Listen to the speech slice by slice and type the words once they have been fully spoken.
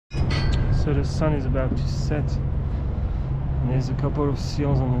So the sun is about to set, and there's a couple of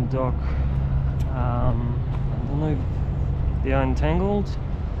seals on the dock. I don't know if they are entangled.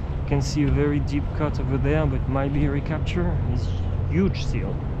 You can see a very deep cut over there, but might be a recapture. It's a huge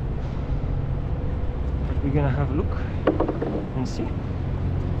seal. But we're gonna have a look and see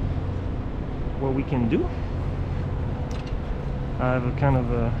what we can do. I have a kind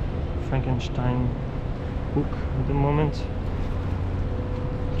of a Frankenstein hook at the moment,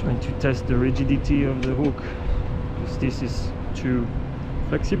 trying to test the rigidity of the hook, because this is too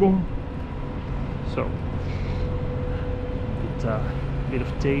flexible. So a bit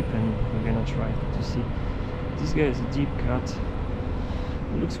of tape, and we're gonna try to see. This guy is a deep cut.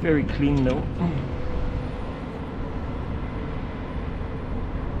 It looks very clean though.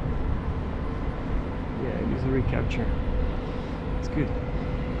 Yeah, it is a recapture. It's good.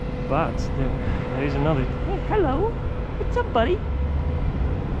 But there is another. Hey, hello. What's up, buddy?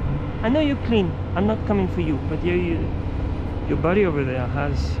 I know you're clean. I'm not coming for you, but your buddy over there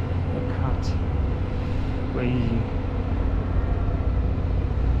has a cut. Crazy.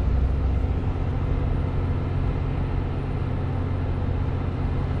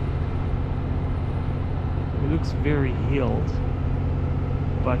 It looks very healed,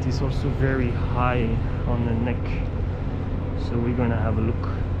 but it's also very high on the neck. So we're gonna have a look.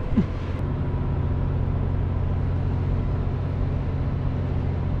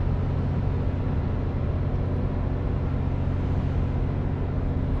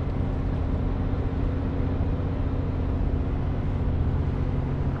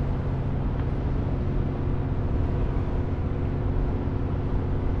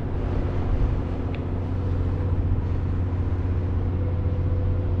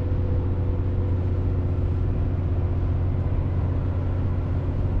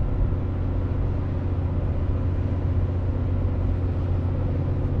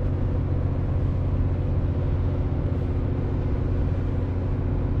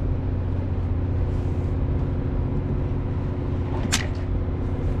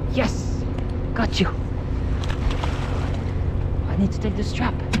 Yes! Got you! I need to take the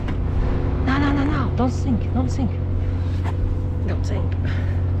strap. No, no, no, no! Don't sink! Don't sink! Don't sink!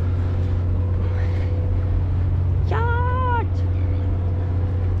 Yacht!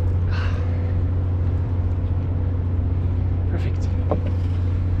 Perfect.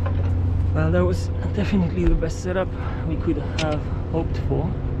 Well, that was definitely the best setup we could have hoped for.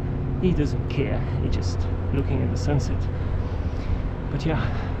 He doesn't care, he's just looking at the sunset. But yeah,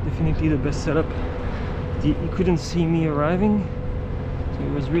 definitely the best setup. He couldn't see me arriving, so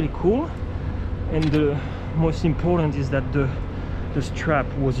it was really cool. And the most important is that the strap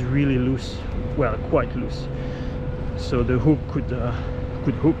was really loose, well, quite loose, so the hook could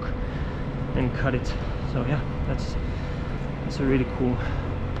hook and cut it. So yeah, that's a really cool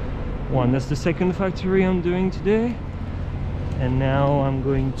one. That's the second factory I'm doing today, and now I'm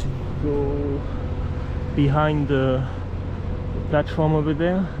going to go behind the platform over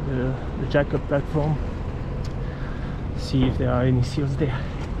there, the jack-up platform, see if there are any seals there.